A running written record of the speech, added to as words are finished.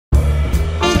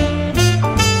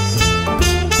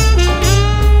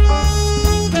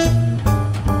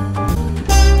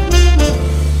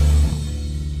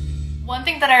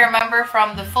that I remember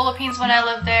from the Philippines when I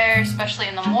lived there, especially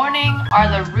in the morning, are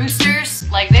the roosters.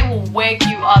 Like, they will wake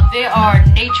you up. They are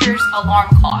nature's alarm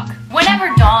clock. Whenever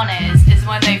dawn is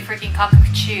when they freaking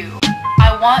cockatoo.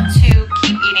 I want to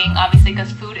keep eating, obviously,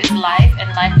 because food is life and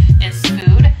life is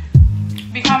food.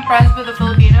 Become friends with a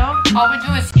Filipino. All we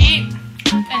do is eat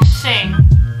and sing.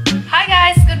 Hi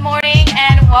guys, good morning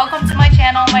and welcome to my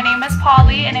channel. My name is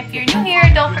Polly, and if you're new here,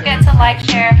 don't forget to like,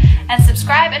 share, and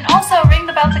subscribe, and also ring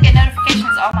the bell to get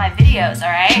notifications on my videos,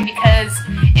 alright? Because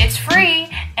it's free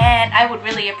and I would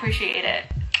really appreciate it.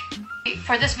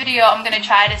 For this video, I'm gonna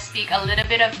try to speak a little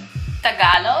bit of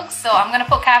Tagalog, so I'm gonna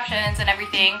put captions and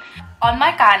everything on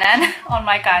my kanan. On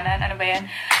my kanan, ano ba yan?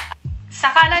 Sa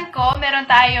kanan ko, meron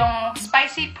tayong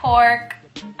spicy pork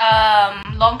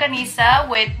longanisa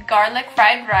with garlic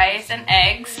fried rice and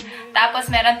eggs. Tapos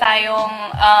meron tayong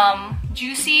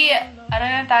juicy, ano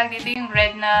yung tawag dito, yung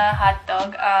red na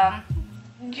hotdog.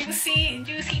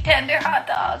 Juicy tender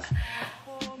hotdog.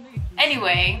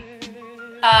 Anyway,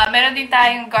 meron din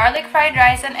tayong garlic fried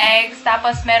rice and eggs.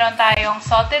 Tapos meron tayong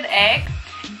salted egg.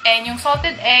 And yung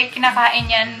salted egg, kinakain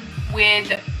yan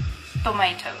with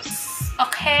tomatoes.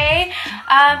 Okay?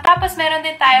 Tapos meron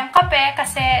din tayong kape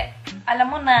kasi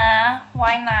alam mo na,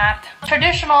 why not?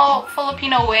 Traditional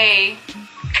Filipino way,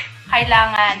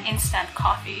 kailangan instant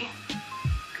coffee.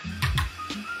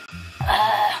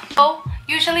 So,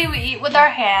 usually we eat with our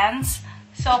hands.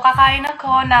 So, kakain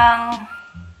ako ng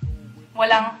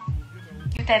walang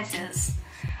utensils.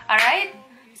 Alright?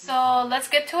 So, let's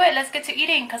get to it. Let's get to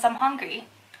eating because I'm hungry.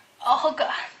 Oh,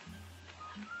 God.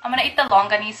 I'm gonna eat the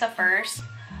longanisa first.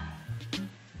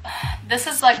 This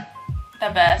is like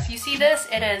the best. You see this?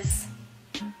 It is.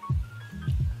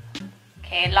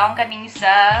 Okay,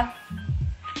 longanisa.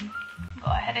 Go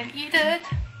ahead and eat it.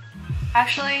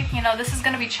 Actually, you know, this is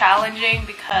gonna be challenging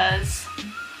because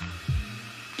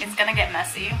it's gonna get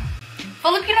messy.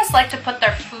 Filipinos like to put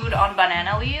their food on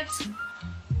banana leaves.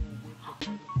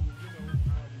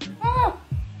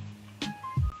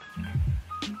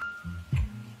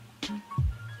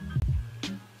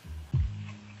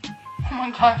 Oh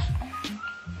my gosh.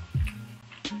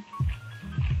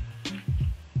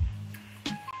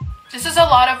 This is a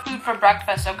lot of food for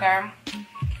breakfast, okay?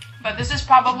 But this is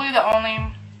probably the only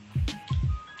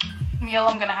meal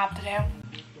I'm gonna have today.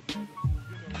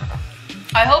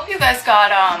 I hope you guys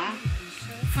got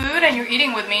food and you're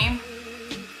eating with me.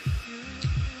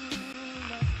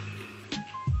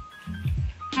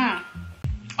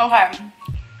 Okay.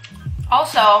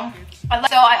 Also,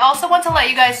 I also want to let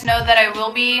you guys know that I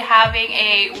will be having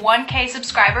a 1K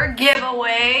subscriber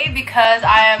giveaway because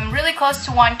I am really close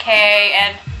to 1K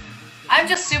and I'm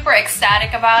just super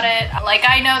ecstatic about it. Like,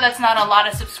 I know that's not a lot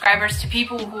of subscribers to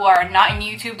people who are not in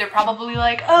YouTube. They're probably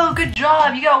like, oh, good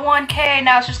job, you got 1K.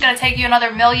 Now it's just gonna take you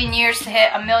another million years to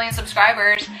hit 1 million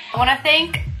subscribers. I wanna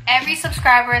thank every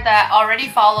subscriber that already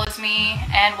follows me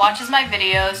and watches my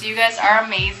videos. You guys are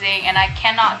amazing and I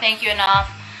cannot thank you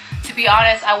enough. To be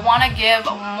honest, I want to give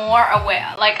more away.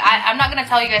 Like, I'm not going to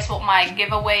tell you guys what my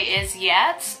giveaway is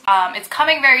yet. It's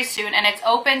coming very soon and it's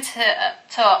open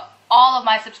to all of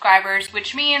my subscribers,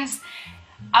 which means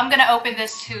I'm going to open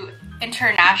this to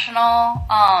international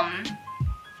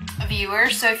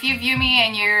viewers. So if you view me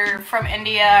and you're from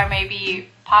India or maybe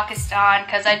Pakistan,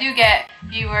 because I do get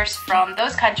viewers from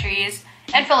those countries,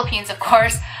 and Philippines, of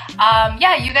course,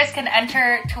 yeah, you guys can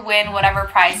enter to win whatever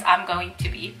prize I'm going to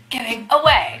be giving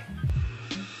away.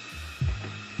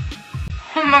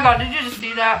 Oh my god, did you just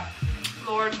see that?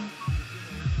 Lord.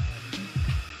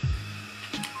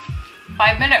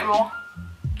 5-minute rule.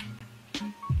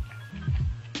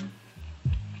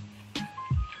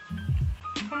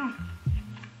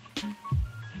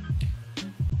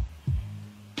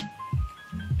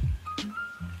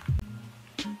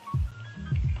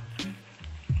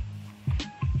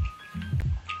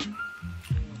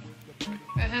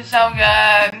 This is so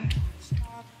good.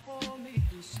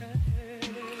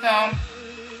 So,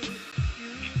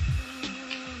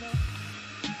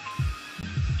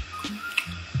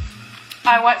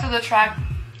 I went to the track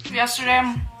yesterday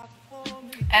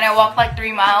and I walked like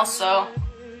 3 miles, so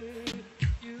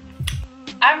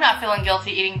I'm not feeling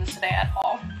guilty eating this today at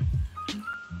all.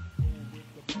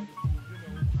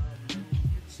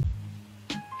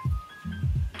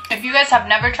 If you guys have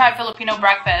never tried Filipino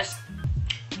breakfast,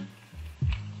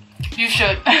 you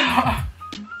should.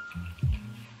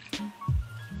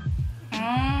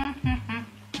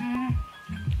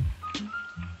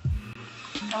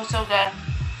 Oh, so good.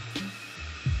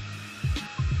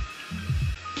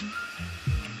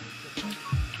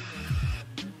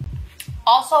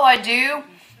 Also, I do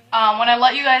want to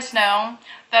let you guys know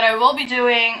that I will be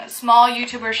doing small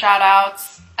YouTuber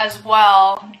shoutouts as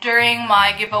well during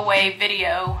my giveaway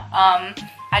video.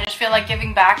 I just feel like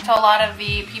giving back to a lot of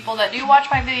the people that do watch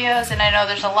my videos, and I know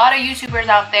there's a lot of YouTubers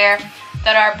out there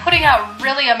that are putting out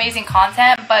really amazing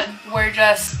content, but we're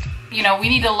just, you know, we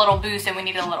need a little boost and we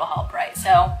need a little help, right?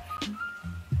 So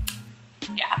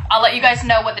yeah, I'll let you guys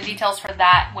know what the details for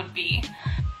that would be.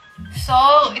 So,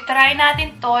 itry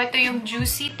natin to. Ito yung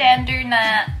juicy, tender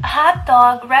na hot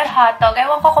dog, red hot dog.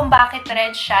 Ewan ko kung bakit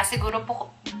red siya. Siguro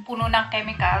puno ng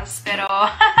chemicals, pero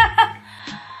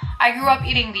I grew up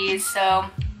eating these, so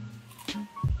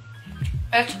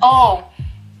it's, oh,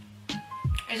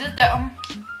 is it the,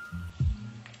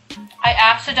 I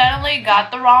accidentally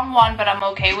got the wrong one, but I'm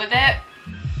okay with it.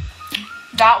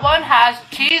 That one has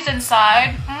cheese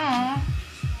inside.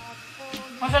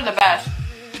 Those are the best.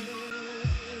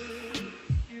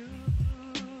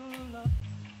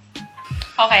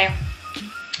 Okay.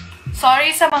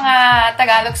 Sorry sa mga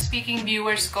Tagalog-speaking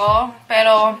viewers ko,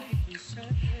 pero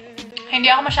hindi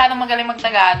ako masyadong magaling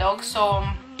mag-Tagalog, so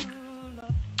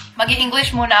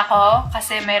mag-i-English muna ako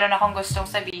kasi mayroon akong gustong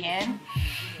sabihin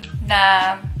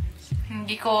na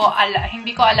hindi ko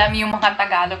alam yung mga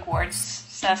Tagalog words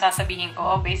sa sasabihin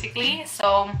ko, basically.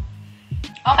 So,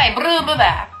 okay,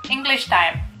 English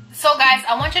time. So guys,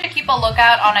 I want you to keep a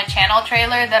lookout on a channel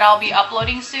trailer that I'll be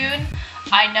uploading soon.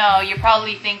 I know, you're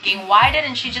probably thinking, why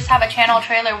didn't she just have a channel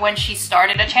trailer when she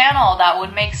started a channel? That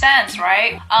would make sense,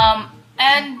 right?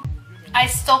 And I'm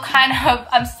still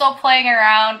playing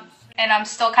around and I'm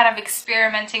still kind of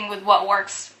experimenting with what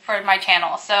works for my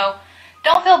channel. So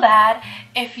don't feel bad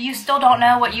if you still don't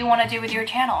know what you want to do with your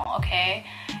channel, okay?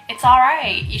 It's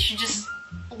alright. You should just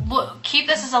keep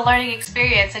this as a learning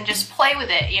experience and just play with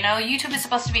it, you know? YouTube is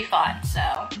supposed to be fun,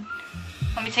 so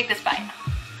let me take this bite.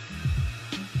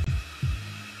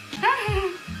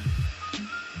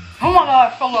 Oh my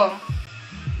gosh, so good.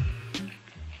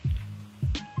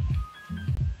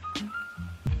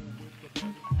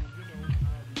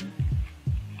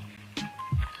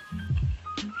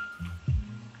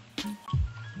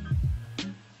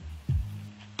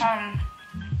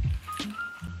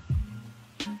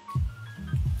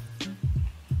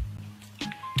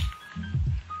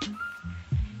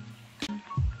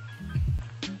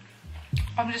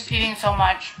 I'm just eating so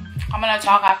much. I'm gonna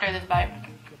talk after this bite.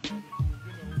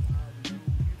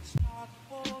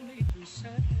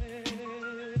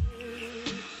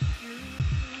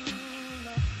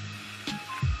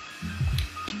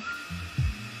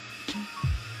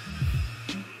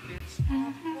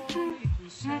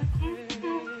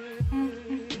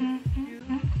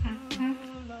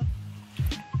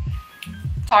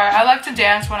 Sorry, I like to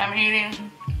dance when I'm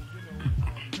eating.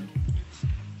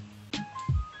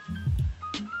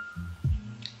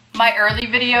 My early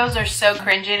videos are so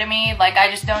cringy to me, like I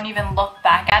just don't even look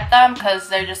back at them because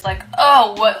they're just like,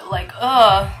 oh, what, like,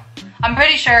 ugh. I'm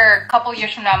pretty sure a couple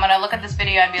years from now I'm gonna look at this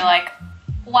video and be like,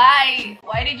 why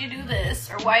did you do this?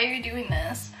 Or why are you doing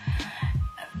this?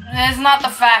 And it's not the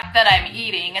fact that I'm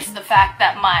eating, it's the fact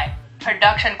that my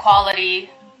production quality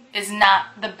is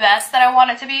not the best that I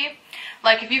want it to be.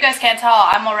 Like, if you guys can't tell,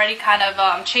 I'm already kind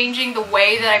of changing the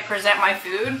way that I present my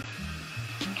food.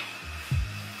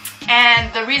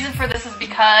 And the reason for this is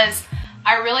because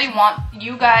I really want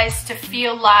you guys to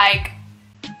feel like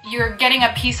you're getting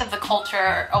a piece of the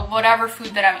culture of whatever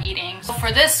food that I'm eating. So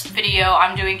for this video,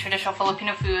 I'm doing traditional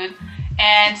Filipino food.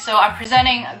 And so I'm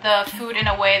presenting the food in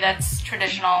a way that's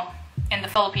traditional in the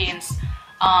Philippines.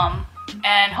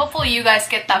 And hopefully you guys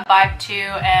get that vibe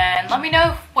too. And let me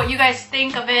know what you guys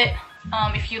think of it.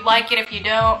 If you like it, if you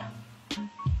don't.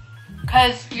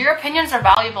 Because your opinions are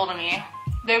valuable to me.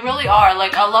 They really are.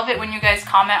 Like, I love it when you guys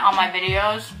comment on my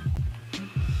videos.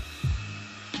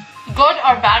 Good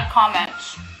or bad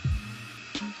comments.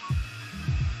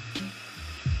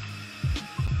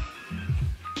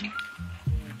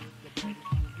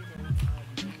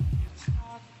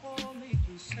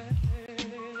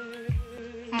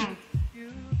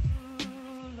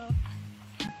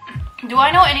 Do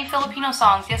I know any Filipino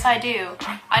songs? Yes, I do.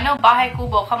 I know Bahay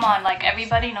Kubo. Come on, like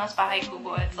everybody knows Bahay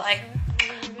Kubo. It's like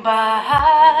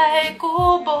Bahay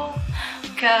Kubo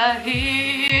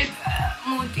kahit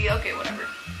muti. Okay, whatever.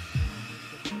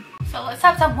 So let's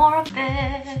have some more of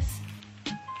this.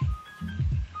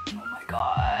 Oh my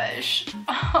gosh.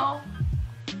 I'm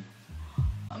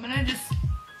gonna just...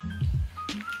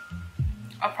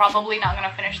 I'm probably not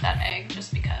gonna finish that egg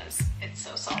just because it's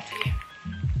so salty.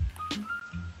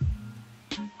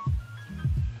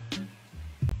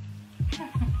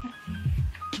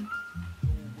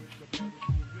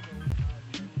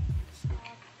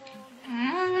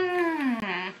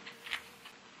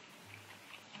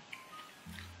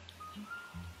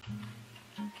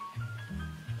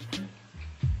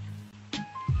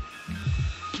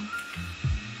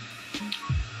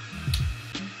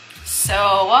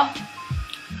 so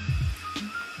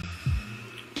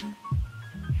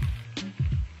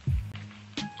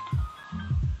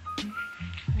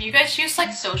you guys use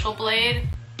like Social Blade?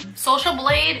 Social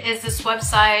Blade is this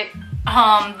website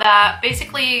that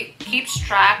basically keeps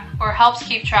track or helps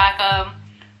keep track of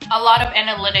a lot of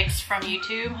analytics from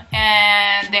YouTube,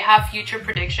 and they have future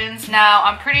predictions. Now,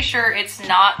 I'm pretty sure it's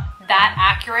not that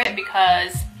accurate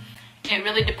because it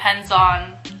really depends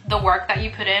on the work that you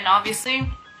put in, obviously.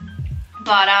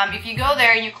 But if you go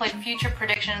there and you click future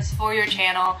predictions for your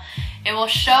channel, it will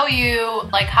show you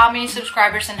like how many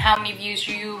subscribers and how many views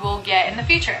you will get in the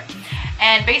future.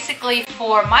 And basically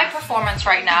for my performance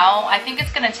right now, I think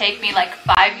it's gonna take me like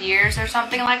 5 years or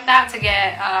something like that to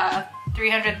get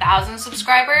 300,000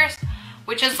 subscribers,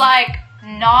 which is like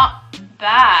not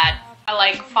bad.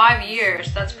 Like 5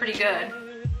 years, that's pretty good.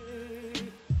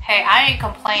 Hey, I ain't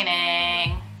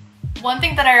complaining. One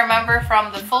thing that I remember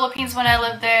from the Philippines when I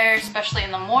lived there, especially in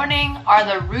the morning, are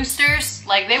the roosters.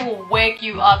 Like, they will wake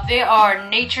you up. They are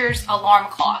nature's alarm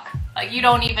clock. Like, you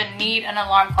don't even need an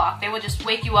alarm clock. They will just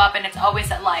wake you up, and it's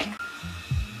always at like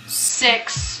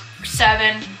 6,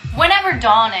 7. Whenever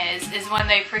dawn is when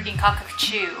they freaking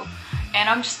cockachoo. And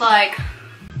I'm just like,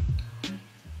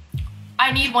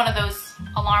 I need one of those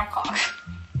alarm clocks.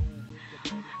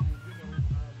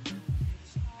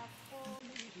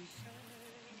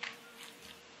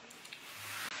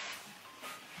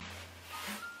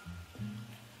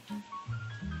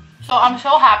 So I'm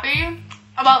so happy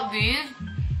about these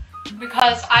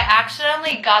because I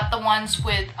accidentally got the ones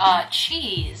with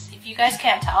cheese, if you guys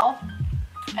can't tell,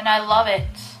 and I love it.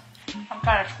 I'm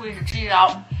trying to squeeze the cheese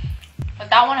out, but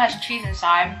that one has cheese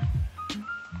inside.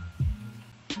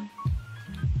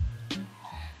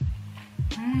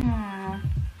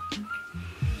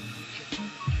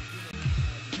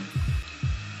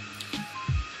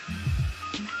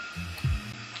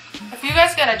 If you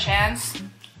guys get a chance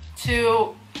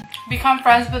to become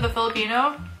friends with a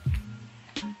Filipino,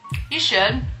 you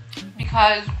should,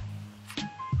 because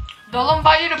they'll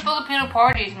invite you to Filipino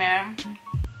parties, man.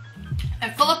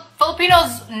 And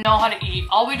Filipinos know how to eat.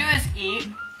 All we do is eat.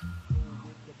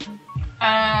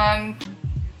 And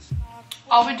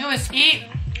all we do is eat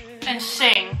and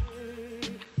sing.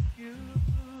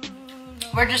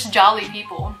 We're just jolly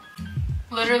people.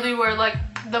 Literally, we're like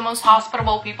the most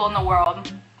hospitable people in the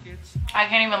world. I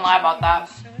can't even lie about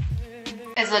that.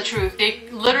 It's the truth. They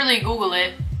literally Google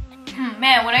it.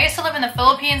 Man, when I used to live in the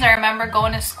Philippines, I remember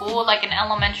going to school, like in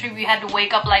elementary, we had to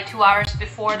wake up like 2 hours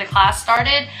before the class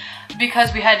started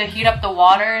because we had to heat up the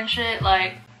water and shit.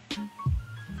 Like,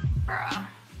 bruh.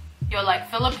 Yo, like,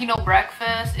 Filipino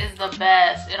breakfast is the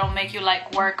best. It'll make you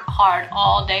like work hard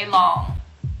all day long.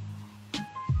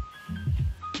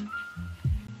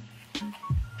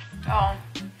 Oh.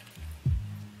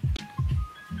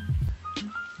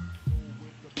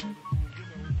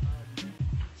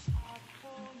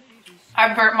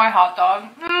 I burnt my hot dog.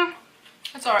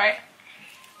 It's alright.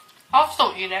 I'll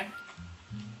still eat it.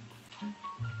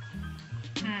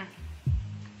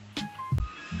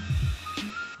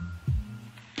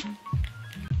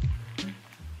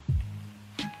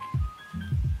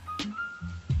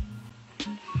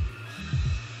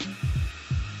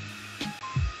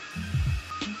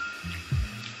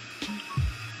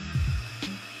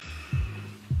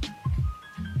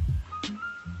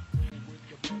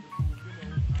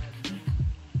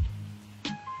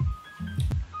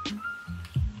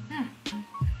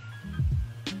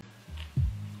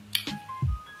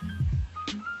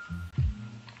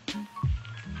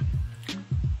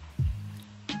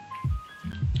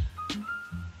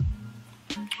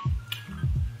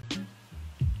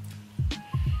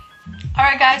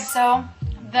 Alright guys, so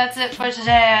that's it for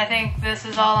today. I think this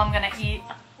is all I'm gonna eat.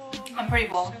 I'm pretty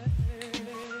full.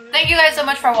 Thank you guys so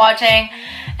much for watching,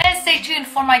 and stay tuned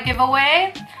for my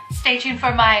giveaway, stay tuned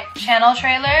for my channel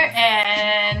trailer,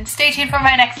 and stay tuned for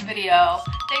my next video.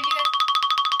 Thank you guys.